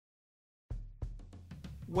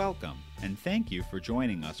Welcome, and thank you for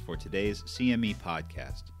joining us for today's CME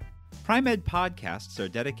podcast. Pri-Med podcasts are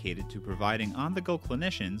dedicated to providing on-the-go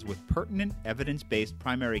clinicians with pertinent, evidence-based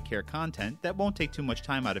primary care content that won't take too much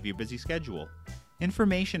time out of your busy schedule.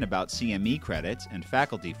 Information about CME credits and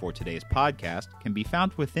faculty for today's podcast can be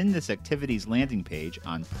found within this activity's landing page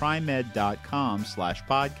on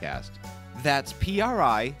primed.com/podcast. That's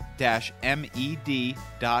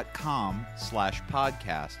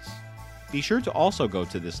pri-med.com/podcasts. Be sure to also go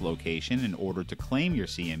to this location in order to claim your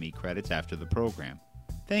CME credits after the program.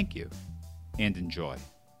 Thank you, and enjoy.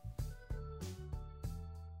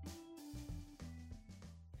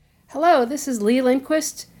 Hello, this is Lee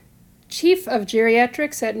Lindquist, Chief of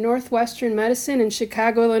Geriatrics at Northwestern Medicine in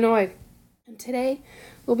Chicago, Illinois. And today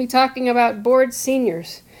we'll be talking about bored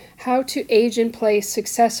seniors, how to age in place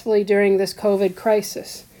successfully during this COVID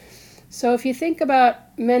crisis. So if you think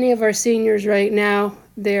about many of our seniors right now,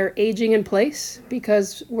 they're aging in place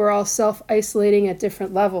because we're all self-isolating at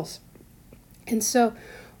different levels. And so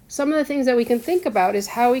some of the things that we can think about is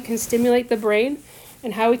how we can stimulate the brain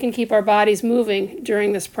and how we can keep our bodies moving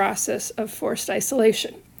during this process of forced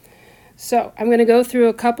isolation. So I'm going to go through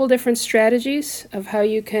a couple different strategies of how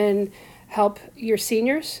you can help your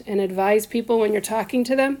seniors and advise people when you're talking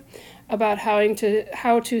to them about how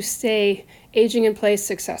to stay aging in place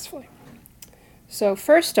successfully. So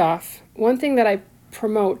first off, one thing that I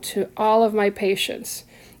promote to all of my patients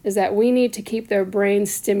is that we need to keep their brains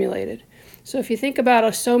stimulated. So if you think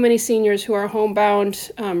about so many seniors who are homebound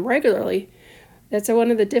regularly, that's one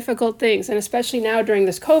of the difficult things. And especially now during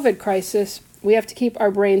this COVID crisis, we have to keep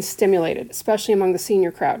our brains stimulated, especially among the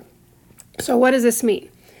senior crowd. So what does this mean?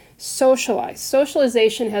 Socialize.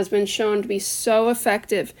 Socialization has been shown to be so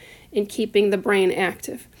effective in keeping the brain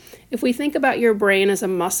active. If we think about your brain as a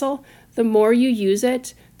muscle, the more you use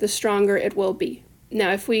it, the stronger it will be.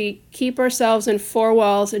 Now, if we keep ourselves in four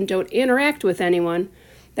walls and don't interact with anyone,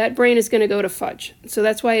 that brain is going to go to fudge. So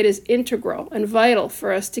that's why it is integral and vital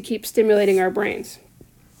for us to keep stimulating our brains.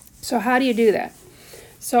 So how do you do that?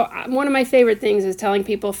 So one of my favorite things is telling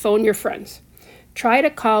people, phone your friends. Try to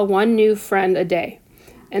call one new friend a day.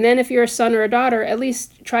 And then if you're a son or a daughter, at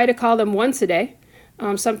least try to call them once a day,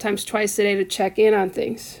 sometimes twice a day to check in on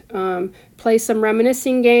things. Play some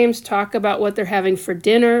reminiscing games, talk about what they're having for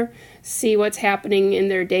dinner, see what's happening in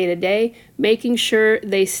their day-to-day, making sure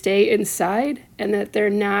they stay inside and that they're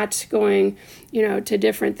not going, to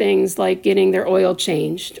different things like getting their oil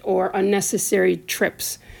changed or unnecessary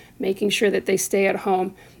trips, making sure that they stay at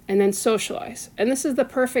home, and then socialize. And this is the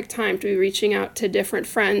perfect time to be reaching out to different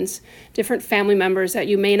friends, different family members that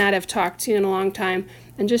you may not have talked to in a long time,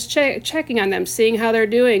 and just checking on them, seeing how they're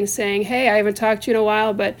doing, saying, hey, I haven't talked to you in a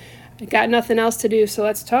while, but I got nothing else to do, so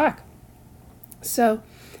let's talk. So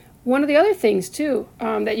one of the other things, too,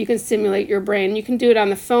 that you can stimulate your brain, you can do it on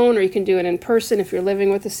the phone or you can do it in person if you're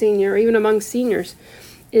living with a senior or even among seniors,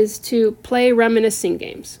 is to play reminiscing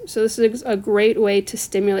games. So this is a great way to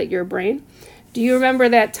stimulate your brain. Do you remember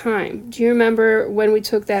that time? Do you remember when we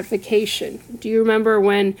took that vacation? Do you remember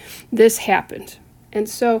when this happened? And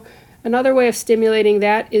so another way of stimulating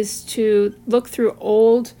that is to look through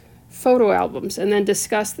old photo albums and then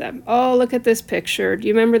discuss them. Oh, look at this picture. Do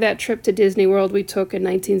you remember that trip to Disney World we took in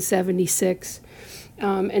 1976?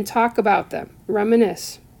 And talk about them,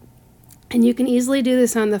 reminisce. And you can easily do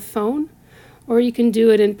this on the phone, or you can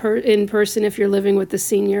do it in person if you're living with the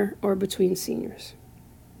senior or between seniors.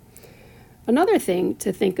 Another thing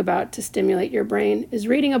to think about to stimulate your brain is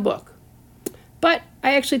reading a book. But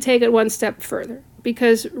I actually take it one step further,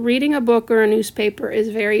 because reading a book or a newspaper is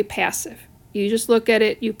very passive. You just look at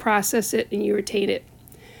it, you process it, and you retain it.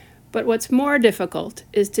 But what's more difficult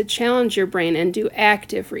is to challenge your brain and do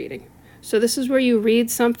active reading. So this is where you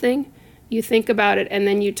read something, you think about it, and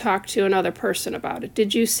then you talk to another person about it.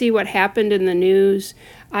 Did you see what happened in the news?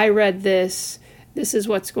 I read this. This is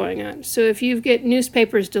what's going on. So if you get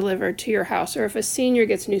newspapers delivered to your house, or if a senior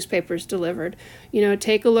gets newspapers delivered,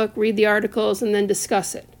 take a look, read the articles, and then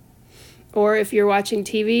discuss it. Or if you're watching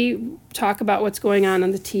TV, talk about what's going on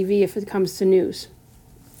the TV if it comes to news.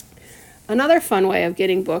 Another fun way of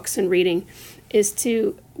getting books and reading is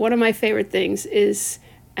one of my favorite things is,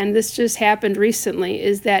 and this just happened recently,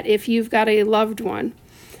 is that if you've got a loved one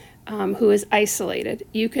who is isolated,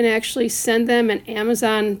 you can actually send them an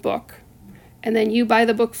Amazon book, and then you buy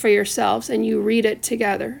the book for yourselves and you read it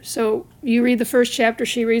together. So you read the first chapter,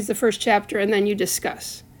 she reads the first chapter, and then you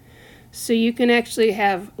discuss. So you can actually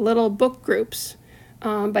have little book groups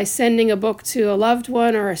by sending a book to a loved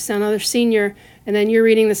one or another senior, and then you're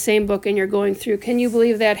reading the same book and you're going through, can you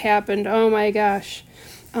believe that happened? Oh my gosh.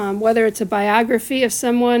 whether it's a biography of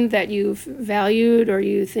someone that you've valued or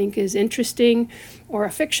you think is interesting, or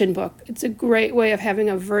a fiction book. It's a great way of having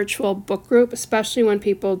a virtual book group, especially when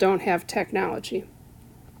people don't have technology.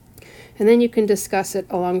 And then you can discuss it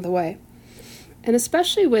along the way. And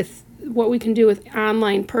especially with what we can do with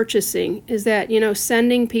online purchasing is that,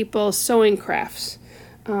 sending people sewing crafts,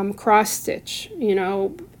 cross stitch,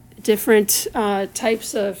 different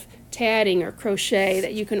types of tatting or crochet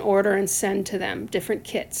that you can order and send to them, different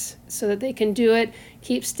kits, so that they can do it,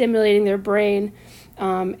 keep stimulating their brain,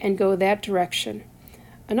 and go that direction.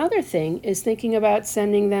 Another thing is thinking about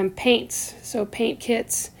sending them paints, so paint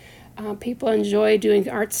kits. People enjoy doing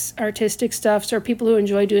artistic stuff, so people who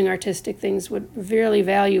enjoy doing artistic things would really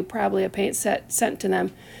value probably a paint set sent to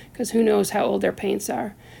them, because who knows how old their paints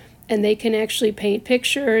are. And they can actually paint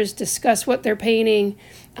pictures, discuss what they're painting,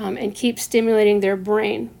 and keep stimulating their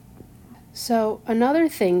brain. So another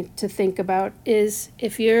thing to think about is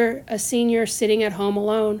if you're a senior sitting at home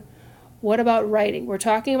alone, what about writing? We're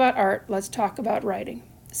talking about art, let's talk about writing.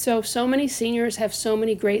 So many seniors have so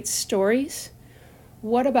many great stories.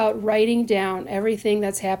 What about writing down everything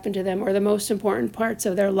that's happened to them or the most important parts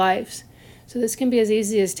of their lives? So this can be as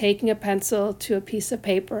easy as taking a pencil to a piece of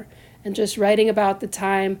paper and just writing about the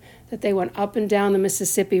time that they went up and down the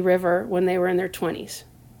Mississippi River when they were in their 20s.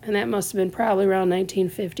 And that must have been probably around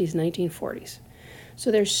 1950s, 1940s. So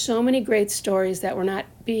there's so many great stories that we're not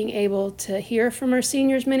being able to hear from our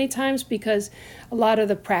seniors many times because a lot of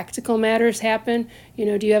the practical matters happen.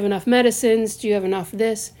 Do you have enough medicines? Do you have enough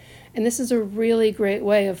this? And this is a really great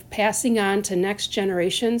way of passing on to next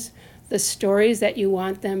generations the stories that you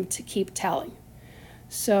want them to keep telling.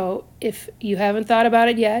 So if you haven't thought about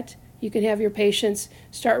it yet, you can have your patients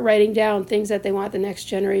start writing down things that they want the next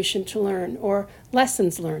generation to learn or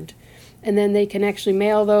lessons learned. And then they can actually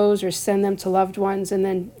mail those or send them to loved ones and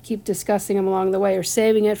then keep discussing them along the way or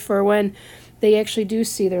saving it for when they actually do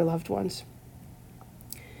see their loved ones.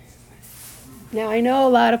 Now, I know a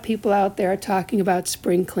lot of people out there are talking about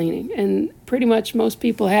spring cleaning, and pretty much most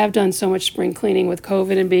people have done so much spring cleaning with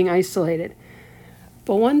COVID and being isolated.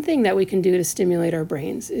 But one thing that we can do to stimulate our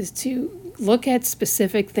brains is to look at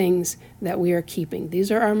specific things that we are keeping. These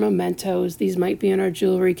are our mementos. These might be in our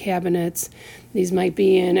jewelry cabinets. These might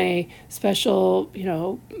be in a special,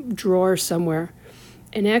 drawer somewhere.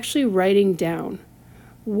 And actually writing down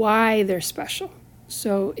why they're special.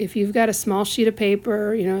 So if you've got a small sheet of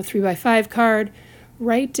paper, 3x5 card,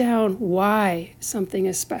 write down why something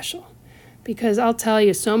is special. Because I'll tell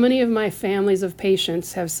you, so many of my families of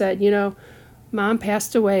patients have said, Mom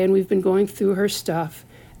passed away and we've been going through her stuff.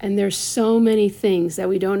 And there's so many things that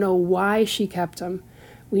we don't know why she kept them.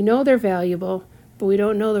 We know they're valuable, but we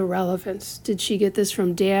don't know the relevance. Did she get this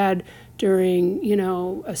from Dad during,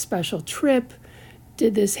 a special trip?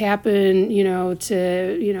 Did this happen,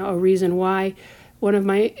 to, a reason why? One of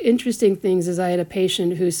my interesting things is I had a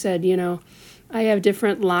patient who said, I have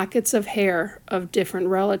different lockets of hair of different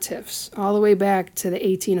relatives all the way back to the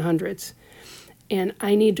 1800s. And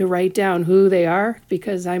I need to write down who they are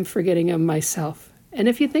because I'm forgetting them myself. And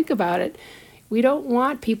if you think about it, we don't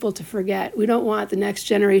want people to forget. We don't want the next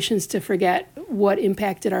generations to forget what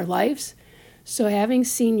impacted our lives. So having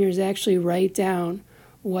seniors actually write down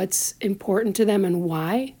what's important to them and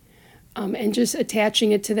why, and just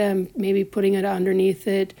attaching it to them, maybe putting it underneath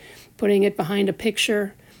it, putting it behind a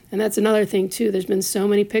picture. And that's another thing too. There's been so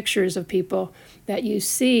many pictures of people that you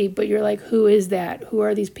see, but you're like, who is that? Who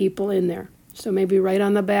are these people in there? So maybe write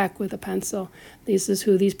on the back with a pencil, this is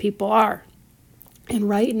who these people are. And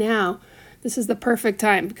right now, this is the perfect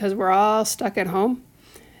time because we're all stuck at home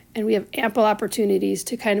and we have ample opportunities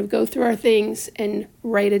to kind of go through our things and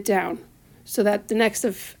write it down so that the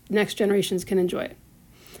next generations can enjoy it.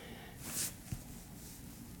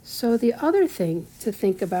 So the other thing to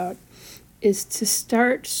think about is to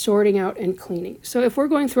start sorting out and cleaning. So if we're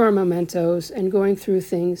going through our mementos and going through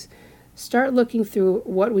things, start looking through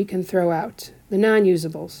what we can throw out, the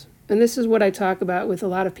non-usables. And this is what I talk about with a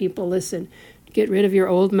lot of people. Listen, get rid of your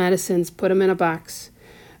old medicines, put them in a box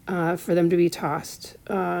for them to be tossed.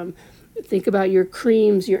 Think about your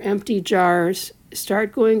creams, your empty jars.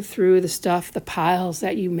 Start going through the stuff, the piles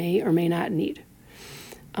that you may or may not need.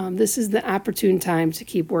 This is the opportune time to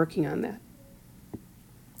keep working on that.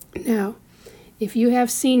 Now, if you have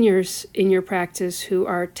seniors in your practice who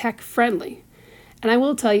are tech-friendly, and I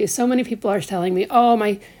will tell you, so many people are telling me, oh,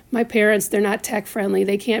 my parents, they're not tech-friendly,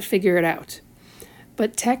 they can't figure it out.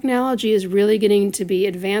 But technology is really getting to be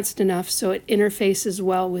advanced enough so it interfaces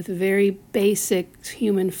well with very basic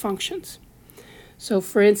human functions. So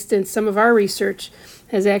for instance, some of our research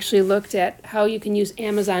has actually looked at how you can use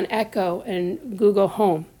Amazon Echo and Google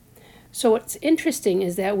Home So what's interesting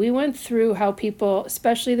is that we went through how people,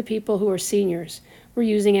 especially the people who are seniors, were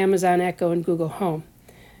using Amazon Echo and Google Home.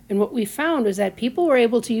 And what we found was that people were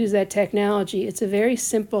able to use that technology. It's a very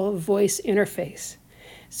simple voice interface.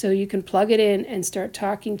 So you can plug it in and start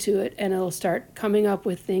talking to it, and it'll start coming up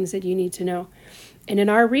with things that you need to know. And in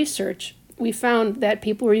our research, we found that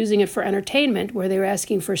people were using it for entertainment, where they were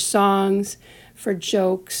asking for songs, for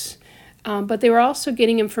jokes, but they were also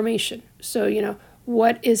getting information. So,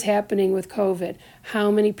 what is happening with COVID?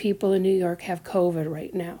 How many people in New York have COVID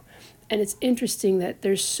right now? And it's interesting that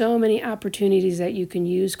there's so many opportunities that you can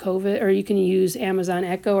use COVID, or you can use Amazon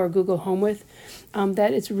Echo or Google Home with,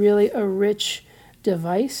 that it's really a rich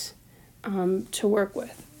device to work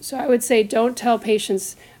with. So I would say don't tell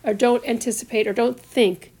patients, or don't anticipate, or don't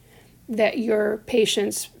think that your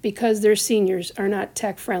patients, because they're seniors, are not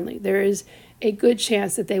tech friendly. There is a good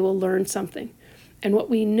chance that they will learn something. And what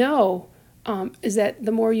we know is that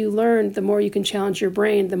the more you learn, the more you can challenge your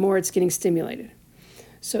brain, the more it's getting stimulated.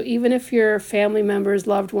 So even if your family members,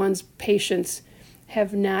 loved ones, patients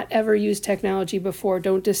have not ever used technology before,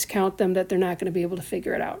 don't discount them that they're not going to be able to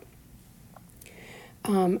figure it out.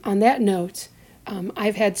 On that note,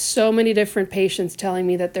 I've had so many different patients telling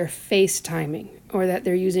me that they're FaceTiming, or that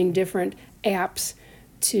they're using different apps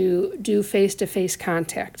to do face-to-face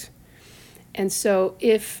contact. And so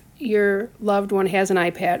if your loved one has an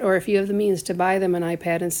iPad, or if you have the means to buy them an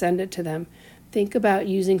iPad and send it to them, think about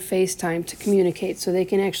using FaceTime to communicate so they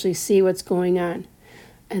can actually see what's going on,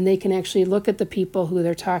 and they can actually look at the people who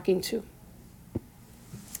they're talking to.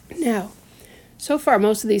 Now, so far,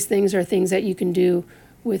 most of these things are things that you can do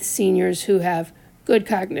with seniors who have good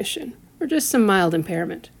cognition or just some mild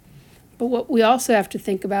impairment. But what we also have to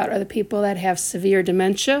think about are the people that have severe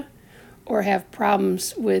dementia or have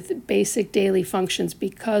problems with basic daily functions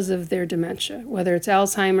because of their dementia, whether it's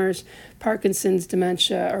Alzheimer's, Parkinson's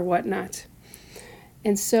dementia, or whatnot.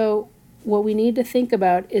 And so what we need to think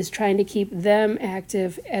about is trying to keep them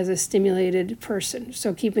active as a stimulated person,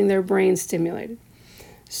 so keeping their brain stimulated.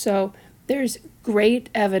 So there's great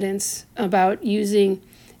evidence about using,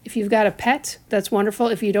 if you've got a pet, that's wonderful.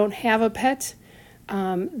 If you don't have a pet,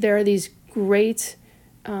 there are these great,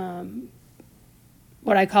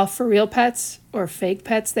 what I call for real pets or fake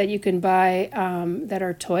pets that you can buy that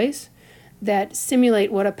are toys that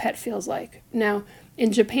simulate what a pet feels like. Now,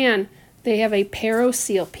 in Japan, they have a Paro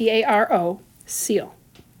seal, P-A-R-O, seal.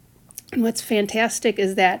 And what's fantastic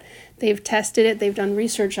is that they've tested it, they've done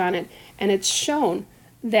research on it, and it's shown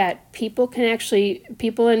that people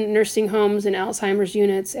in nursing homes and Alzheimer's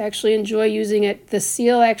units actually enjoy using it. The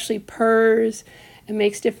seal actually purrs and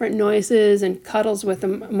makes different noises and cuddles with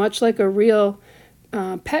them, much like a real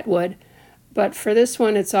pet would. But for this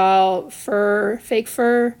one, it's all fur, fake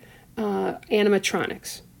fur,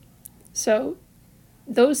 animatronics. So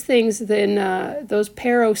those things, then those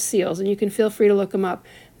Paro seals, and you can feel free to look them up,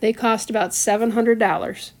 they cost about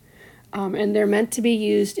 $700. And they're meant to be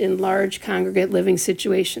used in large congregate living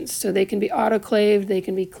situations. So they can be autoclaved, they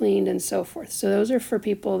can be cleaned, and so forth. So those are for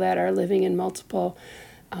people that are living in multiple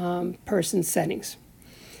person settings.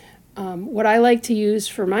 What I like to use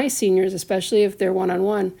for my seniors, especially if they're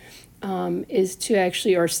one-on-one, is to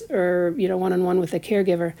actually, or one-on-one with a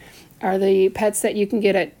caregiver, are the pets that you can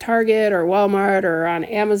get at Target or Walmart or on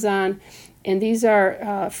Amazon. And these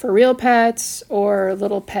are for real pets or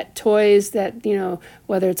little pet toys that,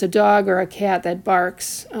 whether it's a dog or a cat that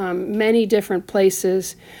barks. Many different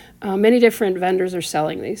places, many different vendors are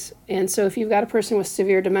selling these. And so if you've got a person with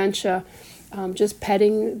severe dementia, just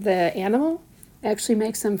petting the animal actually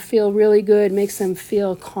makes them feel really good, makes them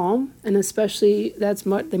feel calm. And especially that's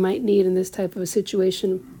what they might need in this type of a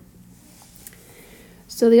situation.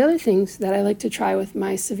 So the other things that I like to try with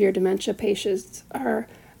my severe dementia patients are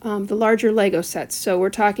the larger Lego sets. So we're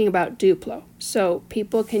talking about Duplo. So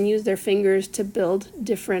people can use their fingers to build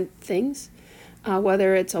different things,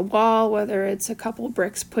 whether it's a wall, whether it's a couple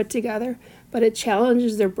bricks put together, but it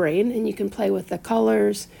challenges their brain, and you can play with the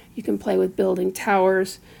colors, you can play with building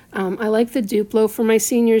towers. I like the Duplo for my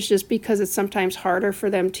seniors just because it's sometimes harder for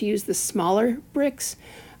them to use the smaller bricks,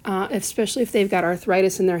 especially if they've got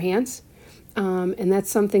arthritis in their hands. And that's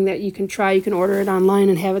something that you can try. You can order it online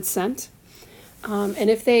and have it sent. And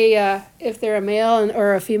if they're a male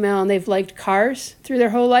or a female and they've liked cars through their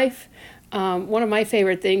whole life, one of my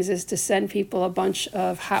favorite things is to send people a bunch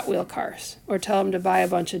of Hot Wheel cars or tell them to buy a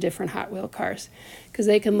bunch of different Hot Wheel cars because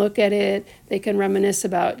they can look at it, they can reminisce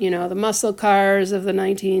about, the muscle cars of the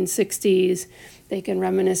 1960s, they can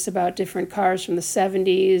reminisce about different cars from the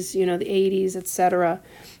 70s, the 80s, etc.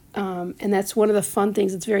 And that's one of the fun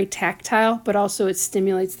things. It's very tactile, but also it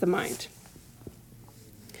stimulates the mind.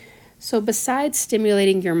 So besides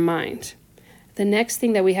stimulating your mind, the next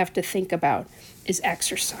thing that we have to think about is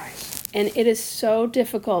exercise. And it is so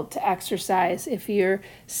difficult to exercise if you're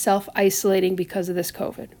self-isolating because of this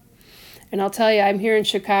COVID. And I'll tell you, I'm here in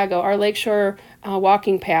Chicago. Our lakeshore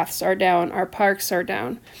walking paths are down. Our parks are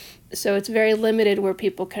down. So it's very limited where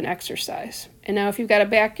people can exercise. And now if you've got a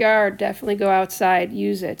backyard, definitely go outside,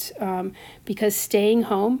 use it. Because staying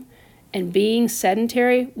home and being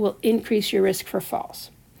sedentary will increase your risk for falls.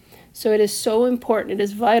 So it is so important, it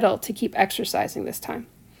is vital to keep exercising this time.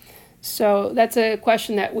 So that's a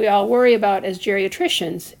question that we all worry about as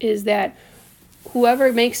geriatricians, is that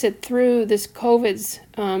whoever makes it through this COVID's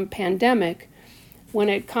pandemic, when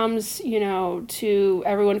it comes, to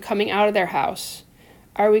everyone coming out of their house,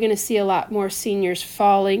 are we going to see a lot more seniors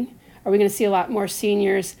falling? Are we going to see a lot more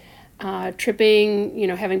seniors tripping,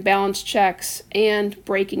 having balance checks and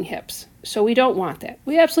breaking hips? So we don't want that.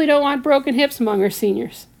 We absolutely don't want broken hips among our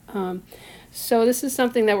seniors. So this is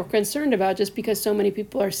something that we're concerned about just because so many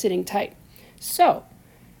people are sitting tight. So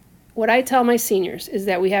what I tell my seniors is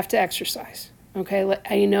that we have to exercise. Okay,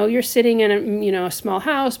 I know you're sitting in a small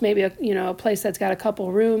house, maybe a place that's got a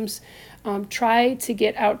couple rooms. Try to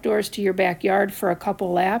get outdoors to your backyard for a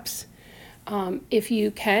couple laps. If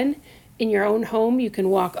you can, in your own home, you can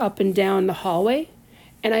walk up and down the hallway.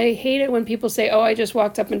 And I hate it when people say, "Oh, I just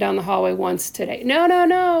walked up and down the hallway once today."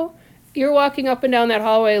 No. You're walking up and down that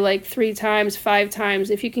hallway like 3 times, 5 times,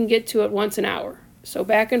 if you can get to it once an hour. So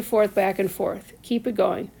back and forth. Keep it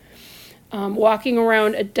going. Walking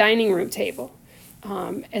around a dining room table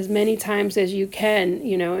as many times as you can,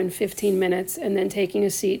 in 15 minutes, and then taking a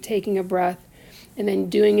seat, taking a breath, and then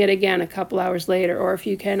doing it again a couple hours later, or if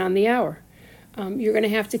you can on the hour. You're going to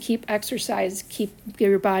have to keep exercise, keep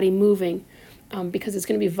your body moving, because it's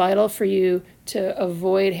going to be vital for you to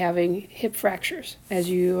avoid having hip fractures as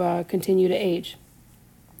you continue to age.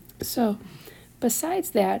 So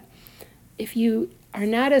besides that, if you are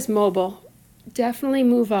not as mobile, definitely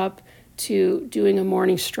move up to doing a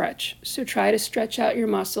morning stretch. So try to stretch out your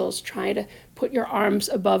muscles, try to put your arms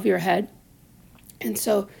above your head. And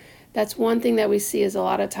so that's one thing that we see is a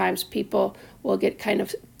lot of times people will get kind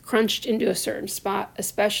of crunched into a certain spot,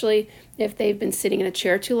 especially if they've been sitting in a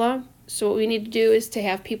chair too long. So what we need to do is to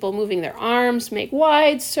have people moving their arms, make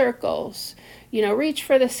wide circles, reach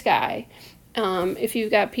for the sky. If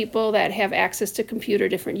you've got people that have access to computer,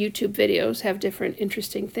 different YouTube videos have different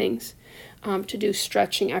interesting things to do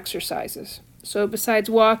stretching exercises. So besides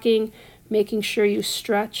walking, making sure you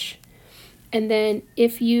stretch. And then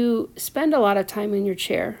if you spend a lot of time in your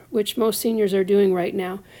chair, which most seniors are doing right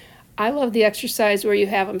now, I love the exercise where you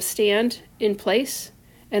have them stand in place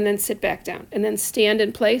and then sit back down, and then stand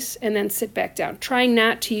in place and then sit back down, trying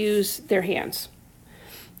not to use their hands.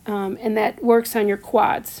 And that works on your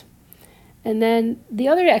quads. And then the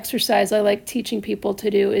other exercise I like teaching people to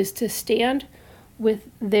do is to stand with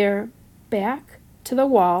their back to the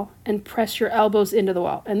wall and press your elbows into the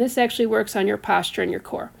wall. And this actually works on your posture and your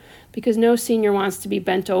core, because no senior wants to be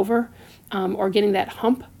bent over or getting that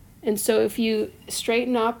hump. And so if you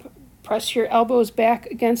straighten up, press your elbows back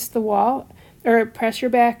against the wall, or press your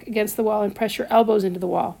back against the wall and press your elbows into the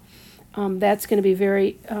wall. That's going to be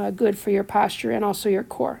very good for your posture and also your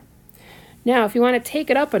core. Now, if you want to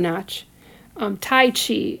take it up a notch, Tai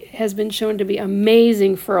Chi has been shown to be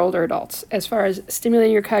amazing for older adults as far as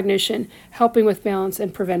stimulating your cognition, helping with balance,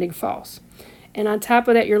 and preventing falls. And on top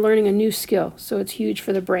of that, you're learning a new skill, so it's huge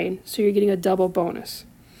for the brain, so you're getting a double bonus.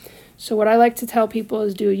 So what I like to tell people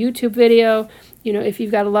is do a YouTube video. If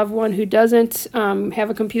you've got a loved one who doesn't have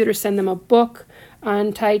a computer, send them a book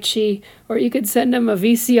on Tai Chi, or you could send them a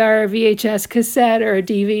VCR, VHS cassette, or a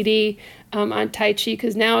DVD on Tai Chi,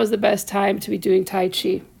 because now is the best time to be doing Tai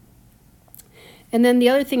Chi. And then the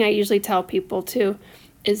other thing I usually tell people too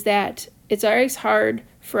is that it's always hard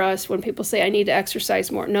for us when people say, I need to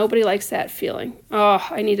exercise more. Nobody likes that feeling. Oh,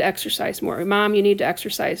 I need to exercise more. Mom, you need to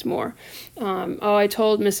exercise more. I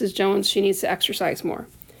told Mrs. Jones she needs to exercise more.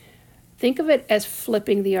 Think of it as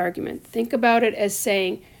flipping the argument. Think about it as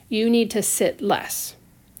saying you need to sit less.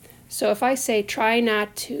 So if I say try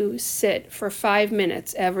not to sit for 5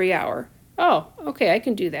 minutes every hour, oh, okay, I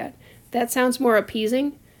can do that. That sounds more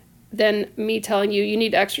appeasing than me telling you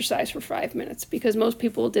need to exercise for 5 minutes, because most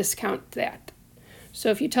people will discount that. So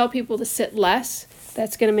if you tell people to sit less,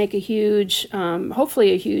 that's going to make a huge,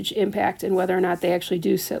 hopefully a huge impact in whether or not they actually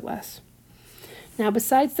do sit less. Now,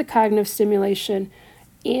 besides the cognitive stimulation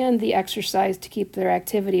and the exercise to keep their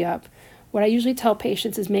activity up, what I usually tell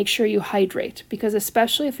patients is make sure you hydrate, because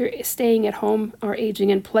especially if you're staying at home or aging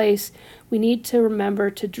in place, we need to remember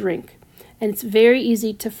to drink. and it's very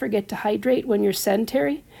easy to forget to hydrate when you're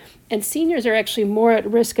sedentary. And seniors are actually more at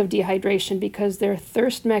risk of dehydration because their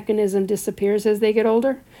thirst mechanism disappears as they get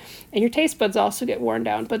older. And your taste buds also get worn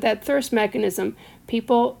down. But that thirst mechanism,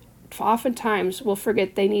 people oftentimes will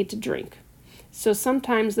forget they need to drink. So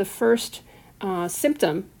sometimes the first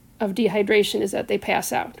symptom of dehydration is that they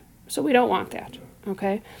pass out. So we don't want that,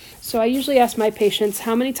 okay? So I usually ask my patients,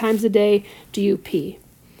 how many times a day do you pee?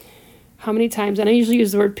 How many times? And I usually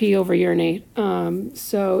use the word pee over urinate.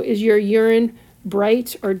 So is your urine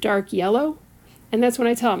bright or dark yellow? And that's when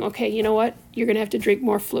I tell them, okay, you know what? You're going to have to drink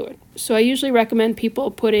more fluid. So I usually recommend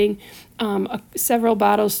people putting several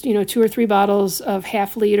bottles, 2 or 3 bottles of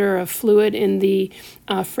half-liter of fluid in the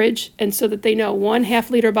fridge, and so that they know 1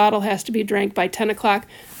 half-liter bottle has to be drank by 10 o'clock,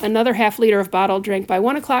 another half-liter of bottle drank by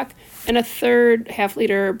 1 o'clock, and a third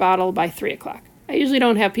half-liter bottle by 3 o'clock. I usually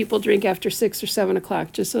don't have people drink after 6 or 7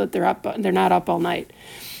 o'clock just so that they're not up all night.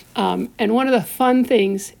 And one of the fun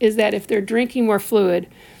things is that if they're drinking more fluid,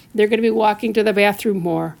 they're going to be walking to the bathroom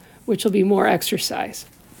more, which will be more exercise.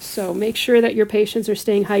 So make sure that your patients are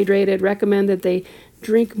staying hydrated. Recommend that they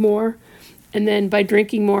drink more. And then by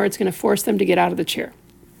drinking more, it's going to force them to get out of the chair.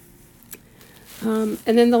 And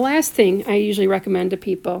then the last thing I usually recommend to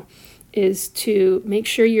people is to make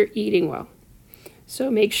sure you're eating well.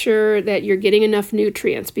 So make sure that you're getting enough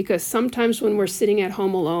nutrients, because sometimes when we're sitting at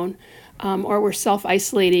home alone or we're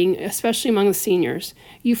self-isolating, especially among the seniors,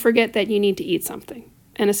 you forget that you need to eat something.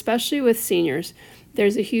 And especially with seniors,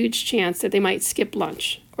 there's a huge chance that they might skip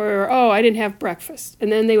lunch or, I didn't have breakfast.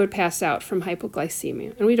 And then they would pass out from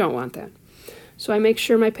hypoglycemia. And we don't want that. So I make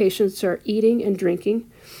sure my patients are eating and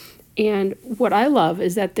drinking. And what I love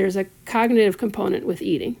is that there's a cognitive component with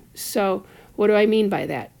eating. So what do I mean by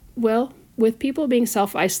that? Well, with people being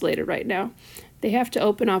self-isolated right now, they have to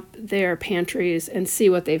open up their pantries and see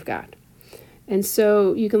what they've got. And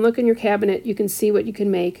so you can look in your cabinet, you can see what you can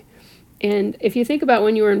make. And if you think about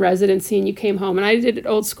when you were in residency and you came home, and I did an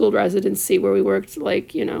old school residency where we worked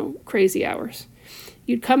crazy hours.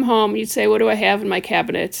 You'd come home, you'd say, what do I have in my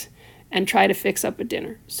cabinet? And try to fix up a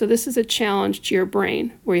dinner. So this is a challenge to your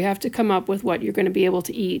brain where you have to come up with what you're going to be able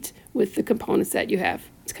to eat with the components that you have.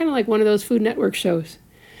 It's kind of like one of those Food Network shows.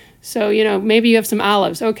 So, maybe you have some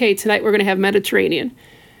olives. Okay, tonight we're going to have Mediterranean.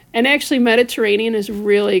 And actually, Mediterranean is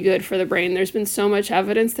really good for the brain. There's been so much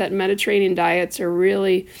evidence that Mediterranean diets are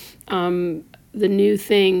really the new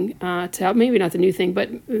thing to help. Maybe not the new thing,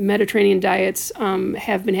 but Mediterranean diets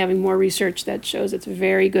have been having more research that shows it's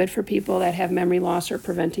very good for people that have memory loss or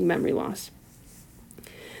preventing memory loss.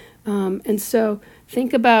 And so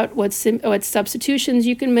think about what substitutions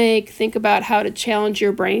you can make. Think about how to challenge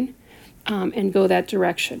your brain and go that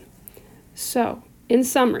direction. So, in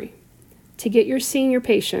summary, to get your senior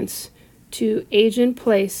patients to age in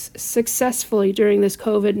place successfully during this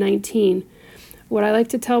COVID-19, what I like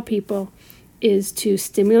to tell people is to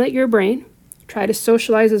stimulate your brain, try to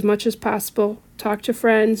socialize as much as possible, talk to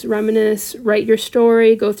friends, reminisce, write your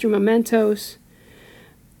story, go through mementos.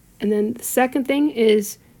 And then the second thing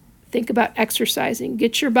is think about exercising.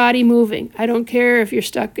 Get your body moving. I don't care if you're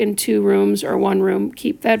stuck in 2 rooms or 1 room,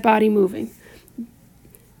 keep that body moving.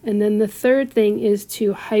 And then the third thing is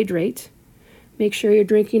to hydrate. Make sure you're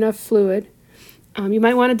drinking enough fluid. You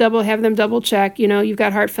might want to have them double check. You've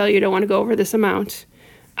got heart failure, you don't want to go over this amount.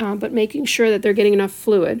 But making sure that they're getting enough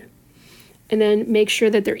fluid. And then make sure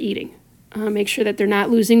that they're eating. Make sure that they're not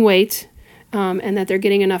losing weight and that they're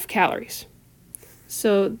getting enough calories.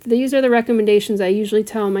 So these are the recommendations I usually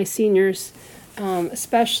tell my seniors,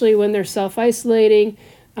 especially when they're self-isolating,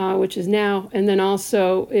 which is now, and then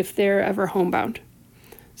also if they're ever homebound.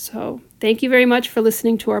 So thank you very much for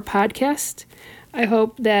listening to our podcast. I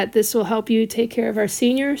hope that this will help you take care of our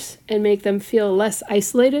seniors and make them feel less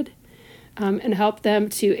isolated and help them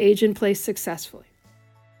to age in place successfully.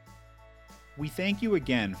 We thank you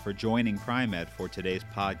again for joining Pri-Med for today's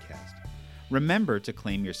podcast. Remember to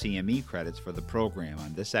claim your CME credits for the program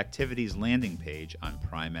on this activity's landing page on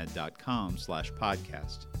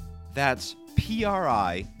primed.com/podcast. That's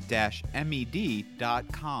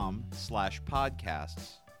pri-med.com/podcasts.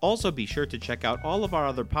 Also, be sure to check out all of our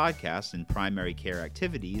other podcasts and primary care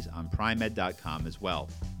activities on primed.com as well.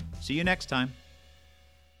 See you next time.